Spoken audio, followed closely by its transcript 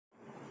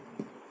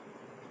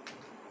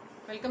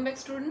Welcome back,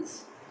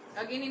 students.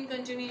 Again in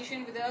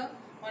continuation with the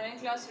online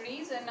class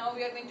series, and now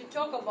we are going to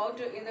talk about,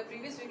 in the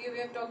previous video we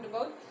have talked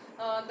about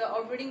the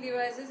outbreeding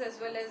devices as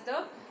well as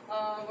the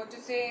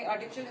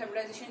artificial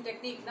hybridization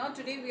technique. Now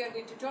today we are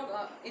going to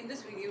talk, in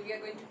this video we are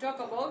going to talk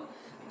about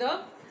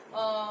the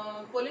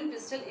pollen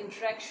pistil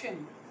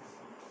interaction.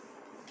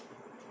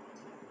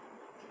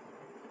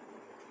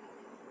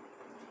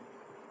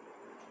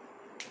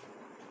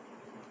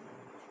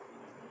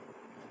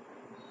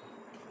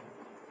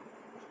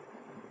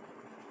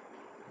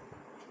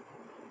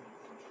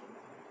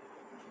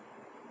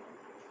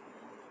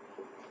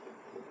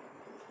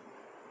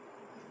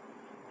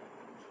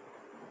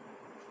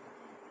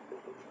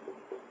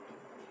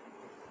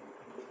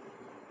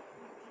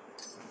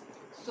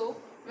 So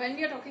when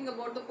we are talking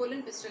about the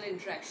pollen pistil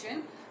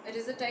interaction, it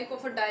is a type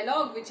of a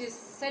dialogue which is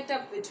set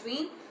up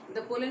between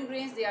the pollen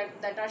grains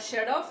that are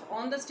shed off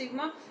on the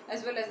stigma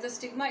as well as the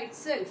stigma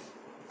itself.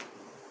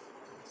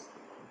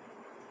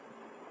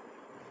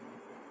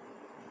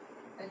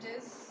 It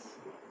is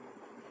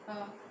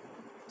a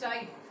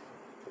type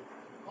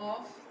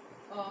of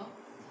a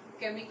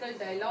chemical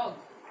dialogue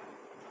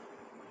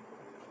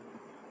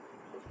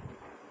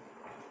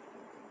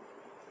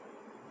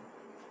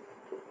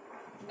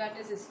that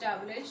is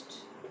established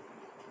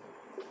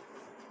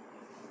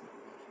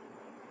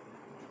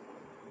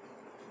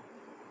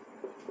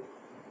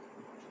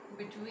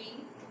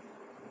between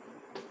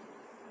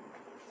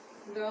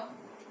the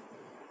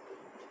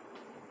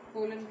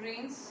pollen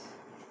grains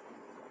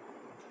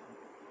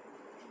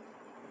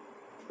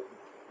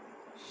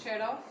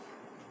shed off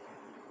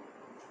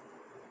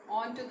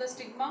onto the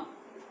stigma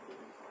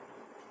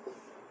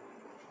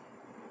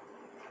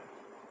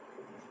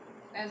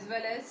as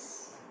well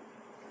as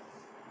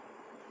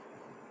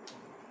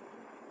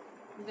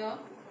the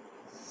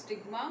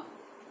stigma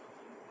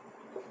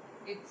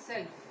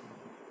itself.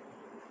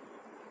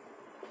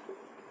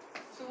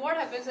 So what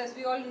happens, as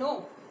we all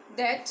know,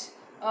 that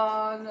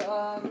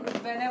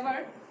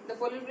whenever the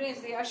pollen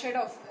grains they are shed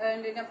off,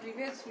 and in a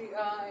previous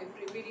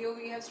video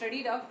we have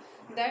studied up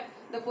that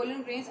the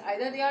pollen grains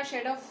either they are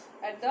shed off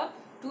at the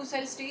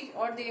 2-cell stage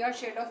or they are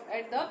shed off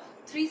at the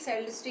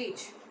 3-cell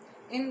stage.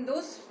 In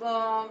those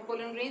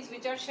pollen grains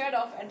which are shed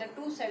off at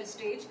the 2-cell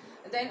stage,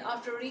 then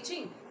after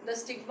reaching the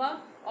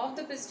stigma of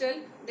the pistil,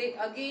 they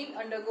again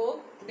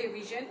undergo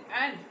division,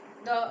 and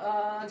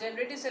the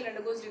generative cell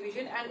undergoes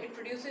division and it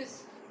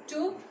produces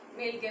 2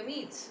 male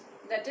gametes.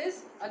 That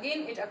is,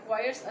 again it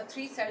acquires a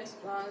 3-cell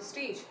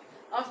stage.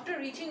 After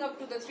reaching up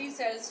to the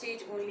 3-cell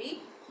stage only,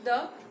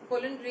 the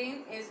pollen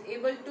grain is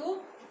able to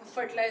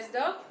fertilize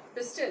the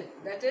pistil.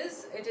 That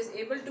is, it is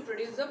able to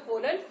produce the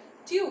pollen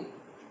tube.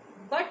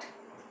 But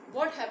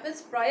what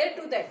happens prior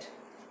to that?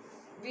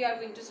 We are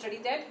going to study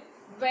that.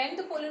 When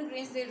the pollen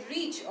grains they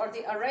reach or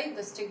they arrive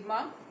the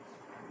stigma,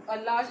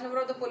 a large number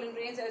of the pollen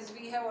grains, as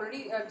we have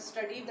already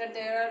studied, that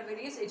there are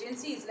various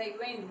agencies like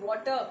wind,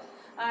 water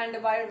and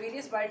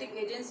various biotic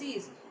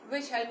agencies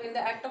which help in the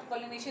act of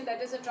pollination,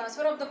 that is the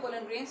transfer of the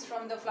pollen grains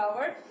from the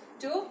flower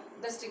to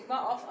the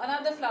stigma of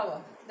another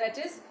flower. That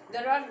is,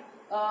 there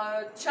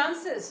are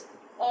chances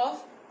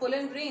of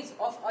pollen grains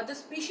of other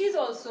species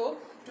also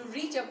to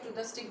reach up to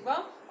the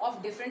stigma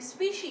of different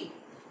species.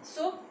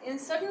 So in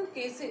certain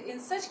cases, in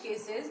such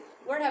cases,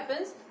 what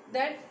happens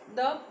that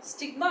the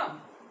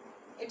stigma,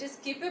 it is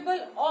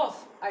capable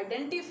of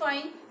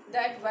identifying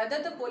that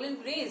whether the pollen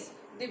grains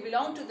they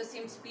belong to the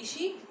same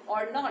species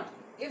or not.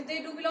 If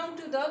they do belong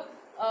to the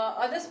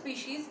other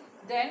species,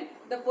 then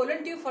the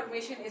pollen tube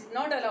formation is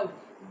not allowed.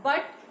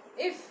 But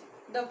if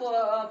the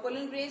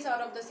pollen grains are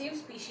of the same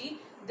species,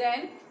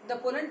 then the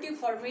pollen tube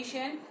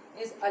formation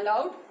is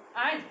allowed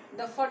and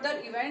the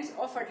further events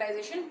of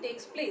fertilization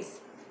takes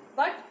place.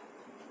 But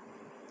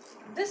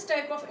this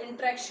type of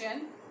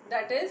interaction,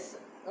 that is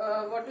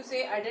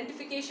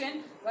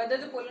identification whether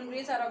the pollen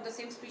grains are of the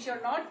same species or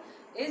not,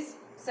 is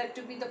said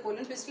to be the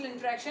pollen pistil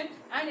interaction,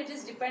 and it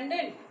is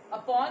dependent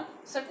upon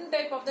certain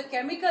type of the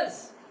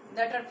chemicals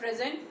that are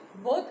present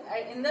both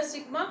in the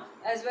stigma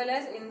as well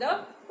as in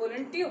the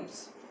pollen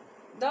tubes.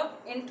 The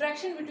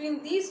interaction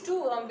between these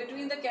two,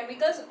 between the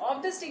chemicals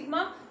of the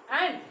stigma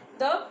and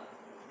the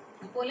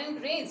pollen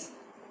grains,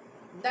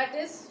 that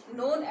is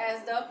known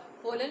as the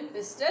pollen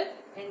pistil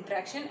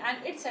interaction,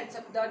 and it sets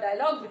up the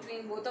dialogue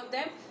between both of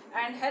them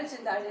and helps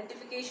in the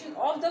identification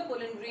of the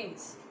pollen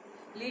grains,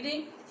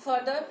 leading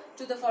further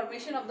to the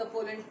formation of the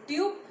pollen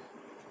tube,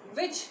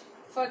 which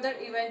further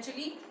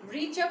eventually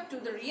reach up to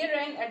the rear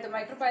end at the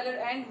micropylar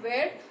end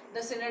where the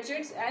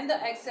synergids and the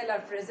XII are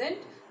present,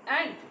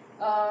 and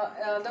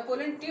the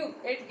pollen tube,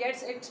 it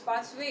gets its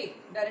pathway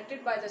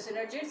directed by the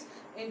synergids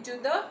into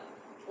the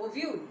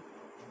ovule.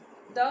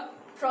 The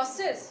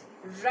process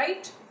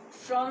right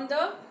from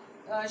the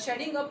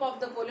shedding up of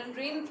the pollen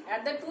grain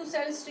at the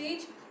 2-cell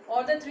stage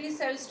or the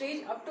 3-cell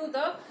stage up to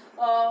the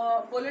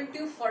pollen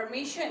tube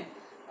formation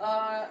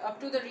up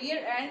to the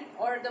rear end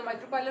or the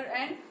micropylar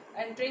end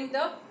entering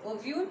the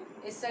ovule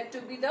is said to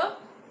be the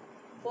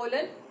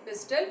pollen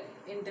pistil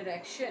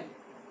interaction.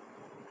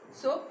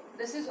 So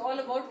this is all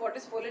about what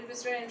is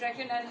pollen-pistil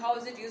interaction and how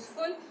is it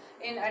useful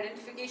in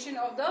identification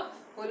of the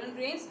pollen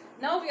grains.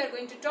 Now we are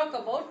going to talk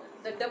about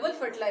the double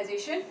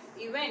fertilization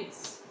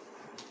events.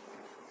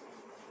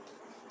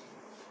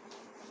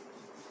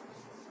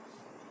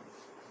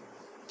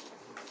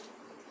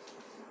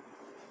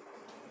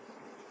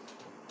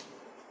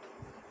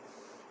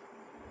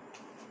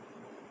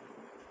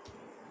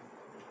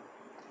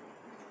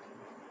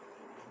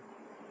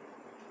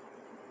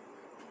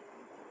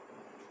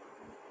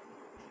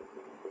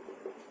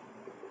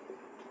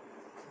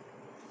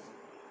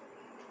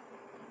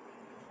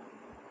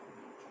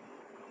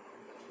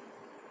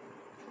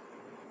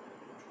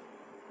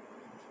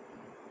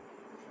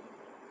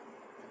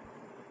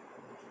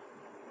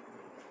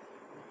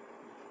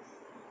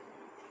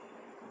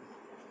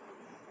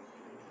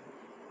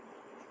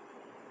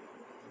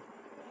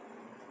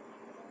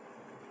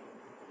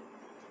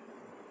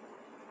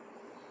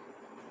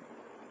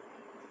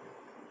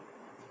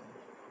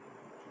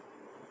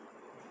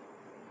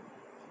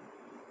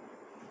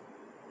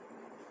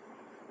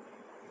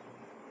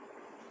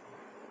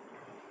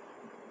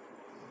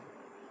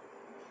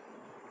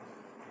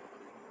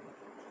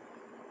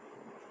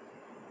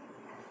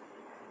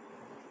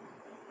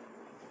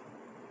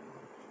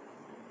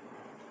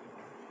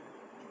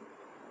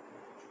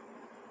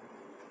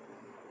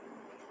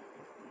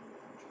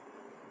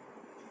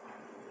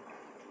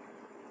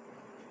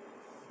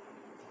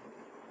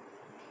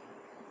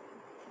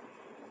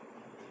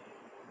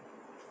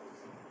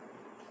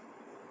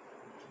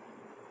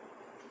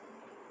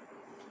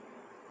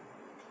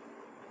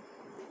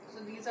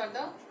 So these are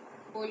the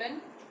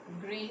pollen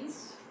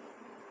grains.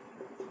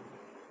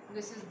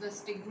 This is the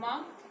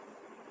stigma.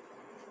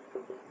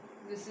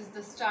 This is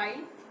the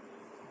style.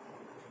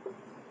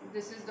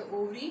 This is the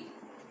ovary.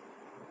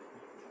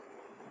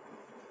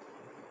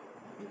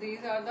 These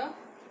are the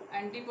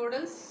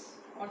antipodals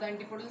or the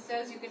antipodal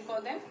cells, you can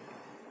call them.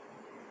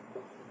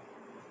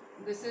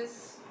 This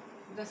is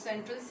the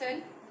central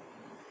cell.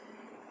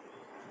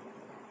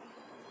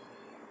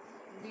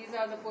 These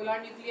are the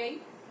polar nuclei.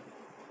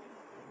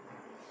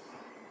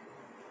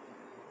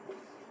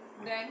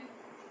 Then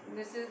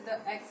this is the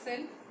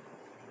XII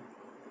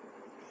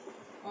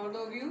or the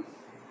ovule.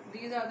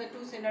 These are the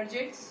two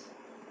synergids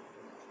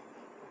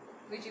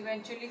which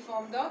eventually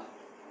form the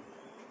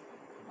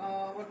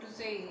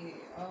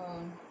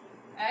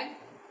egg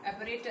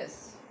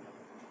apparatus.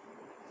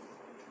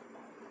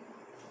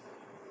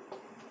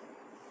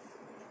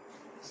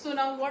 So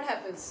now what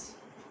happens?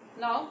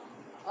 Now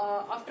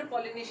after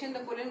pollination, the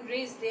pollen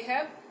grains, they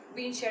have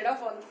been shed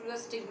off all through the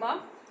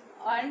stigma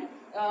and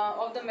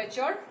of the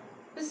mature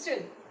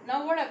pistil.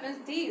 Now what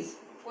happens? These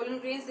pollen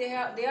grains, they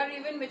are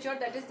even mature,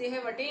 that is, they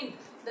have attained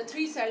the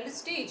 3-celled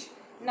stage.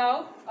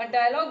 Now a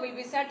dialogue will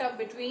be set up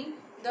between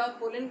the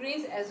pollen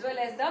grains as well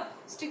as the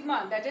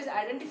stigma, that is,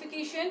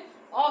 identification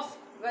of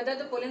whether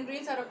the pollen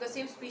grains are of the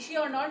same species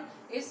or not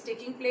is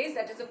taking place,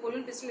 that is, the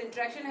pollen pistil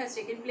interaction has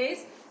taken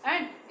place.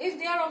 And if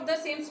they are of the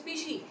same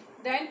species,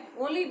 then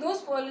only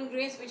those pollen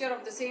grains which are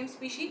of the same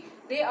species,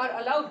 they are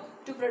allowed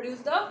to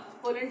produce the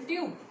pollen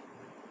tube.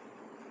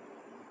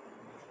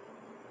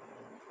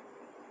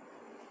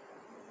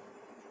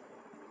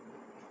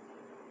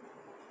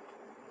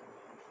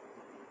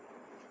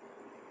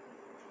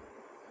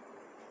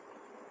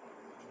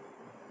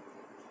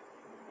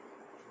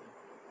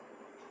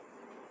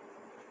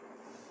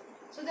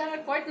 So there are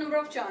quite a number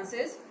of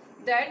chances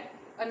that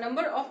a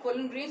number of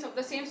pollen grains of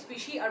the same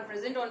species are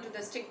present onto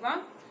the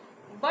stigma,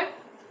 but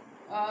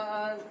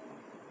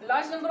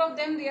large number of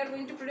them, they are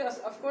going to produce,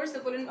 of course, the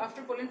pollen,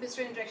 after pollen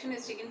pistil interaction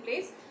has taken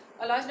place,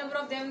 a large number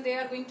of them, they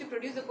are going to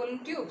produce the pollen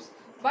tubes,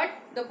 but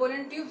the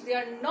pollen tubes, they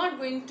are not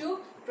going to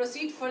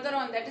proceed further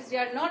on, that is, they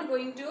are not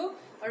going to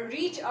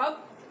reach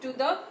up to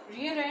the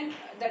rear end,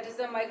 that is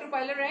the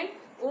micropylar end.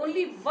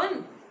 Only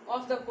one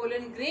of the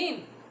pollen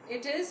grain,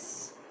 it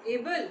is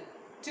able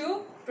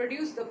to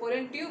produce the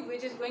pollen tube,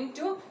 which is going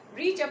to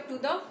reach up to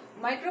the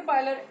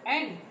micropylar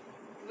end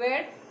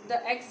where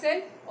the egg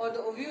cell or the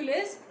ovule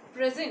is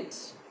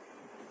present.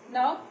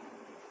 Now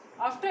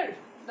after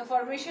the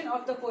formation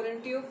of the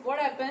pollen tube, what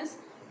happens?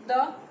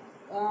 The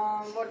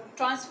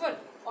transfer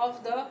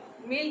of the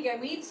male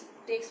gametes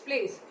takes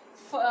place.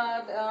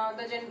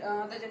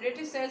 The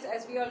generative cells,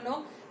 as we all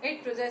know,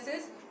 it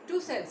possesses 2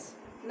 cells.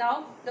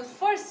 Now the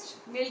first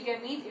male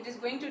gamete, it is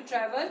going to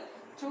travel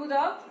through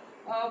the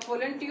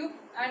pollen tube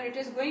and it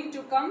is going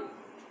to come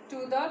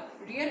to the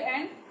rear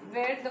end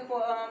where the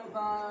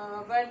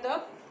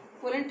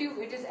pollen tube,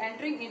 it is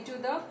entering into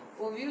the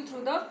ovule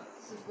through the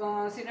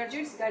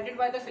synergids guided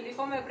by the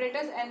filiform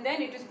apparatus, and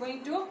then it is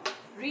going to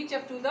reach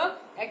up to the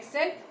egg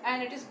cell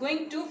and it is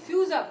going to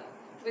fuse up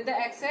with the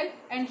egg cell,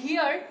 and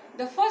here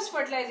the first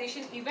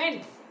fertilization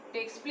event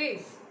takes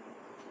place.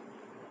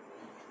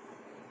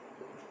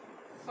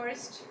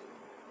 First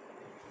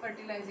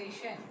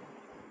fertilization,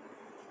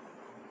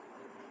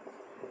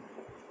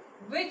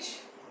 which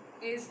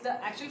is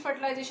the actual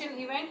fertilization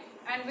event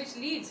and which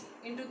leads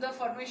into the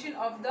formation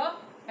of the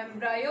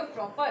embryo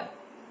proper.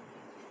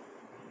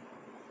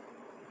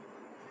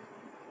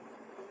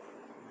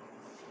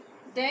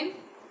 Then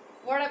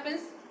what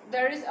happens?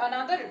 There is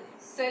another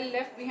cell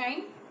left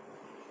behind.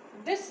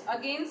 This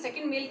again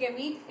second male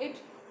gamete, it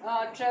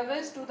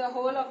travels to the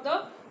whole of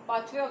the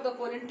pathway of the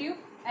pollen tube,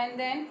 and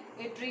then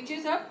it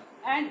reaches up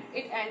and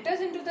it enters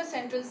into the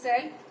central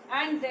cell,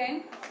 and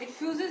then it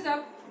fuses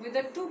up with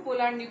the two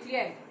polar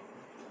nuclei.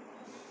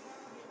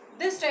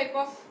 This type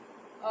of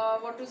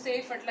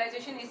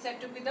fertilization is said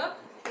to be the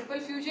triple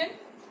fusion,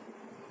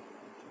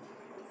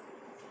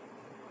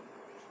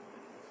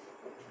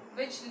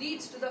 which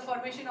leads to the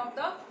formation of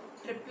the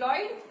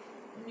triploid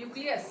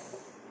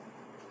nucleus.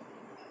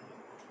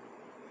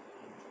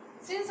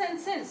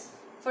 Since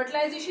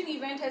fertilization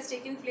event has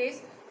taken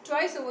place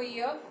twice over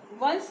year,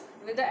 once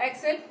with the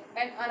XII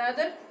and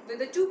another with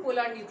the two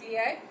polar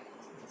nuclei,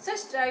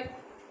 such type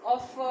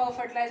of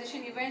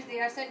fertilization events, they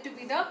are said to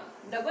be the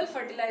double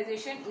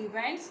fertilization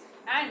events,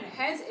 and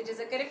hence it is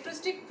a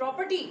characteristic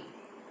property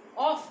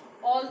of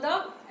all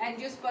the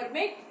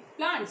angiospermic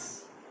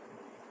plants.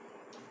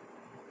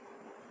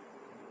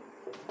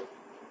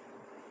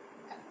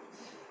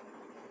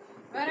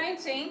 When I am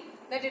saying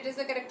that it is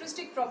a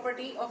characteristic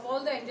property of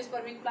all the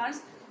angiospermic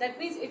plants, that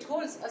means it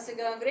holds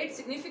a great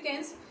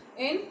significance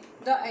in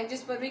the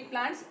angiospermic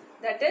plants.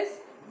 That is,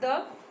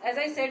 as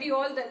I said you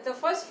all, that the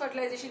first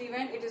fertilization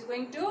event, it is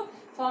going to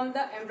form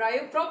the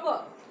embryo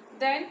proper.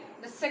 Then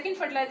the second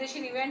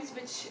fertilization events,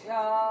 which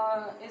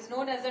is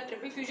known as the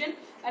triple fusion,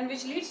 and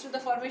which leads to the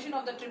formation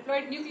of the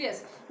triploid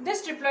nucleus.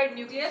 This triploid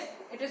nucleus,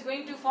 it is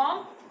going to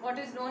form what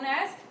is known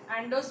as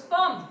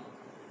endosperm.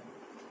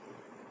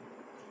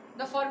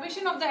 The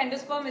formation of the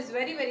endosperm is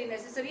very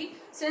necessary,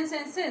 since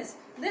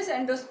this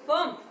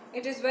endosperm,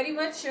 it is very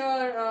much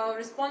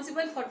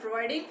responsible for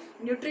providing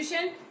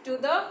nutrition to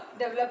the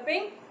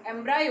developing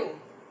embryo.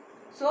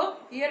 So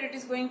here it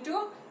is going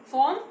to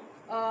form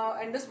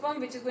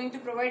endosperm, which is going to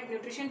provide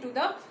nutrition to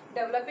the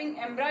developing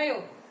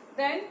embryo.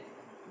 Then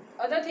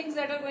other things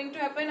that are going to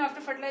happen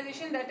after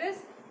fertilization, that is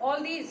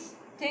all these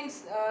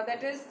things,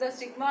 that is the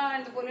stigma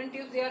and the pollen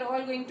tubes, they are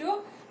all going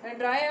to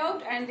dry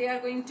out, and they are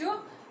going to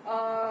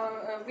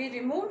be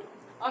removed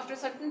after a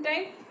certain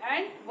time.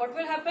 And what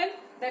will happen?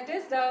 That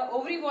is, the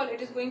ovary wall, it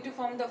is going to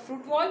form the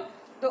fruit wall,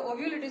 the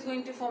ovule, it is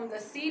going to form the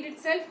seed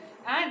itself,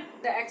 and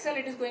the axil,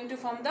 it is going to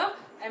form the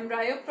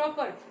embryo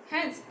proper.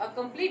 Hence, a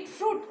complete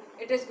fruit,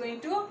 it is going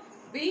to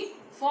be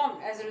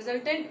formed as a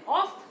resultant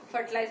of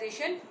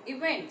fertilization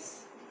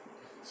events.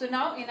 So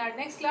now in our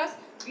next class,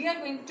 we are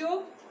going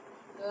to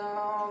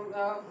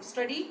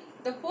study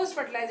the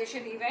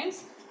post-fertilization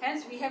events.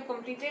 Hence, we have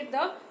completed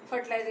the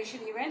fertilization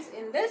events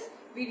in this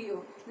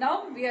video.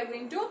 Now, we are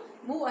going to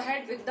move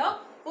ahead with the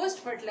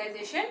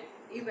post-fertilization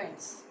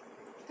events.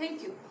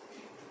 Thank you.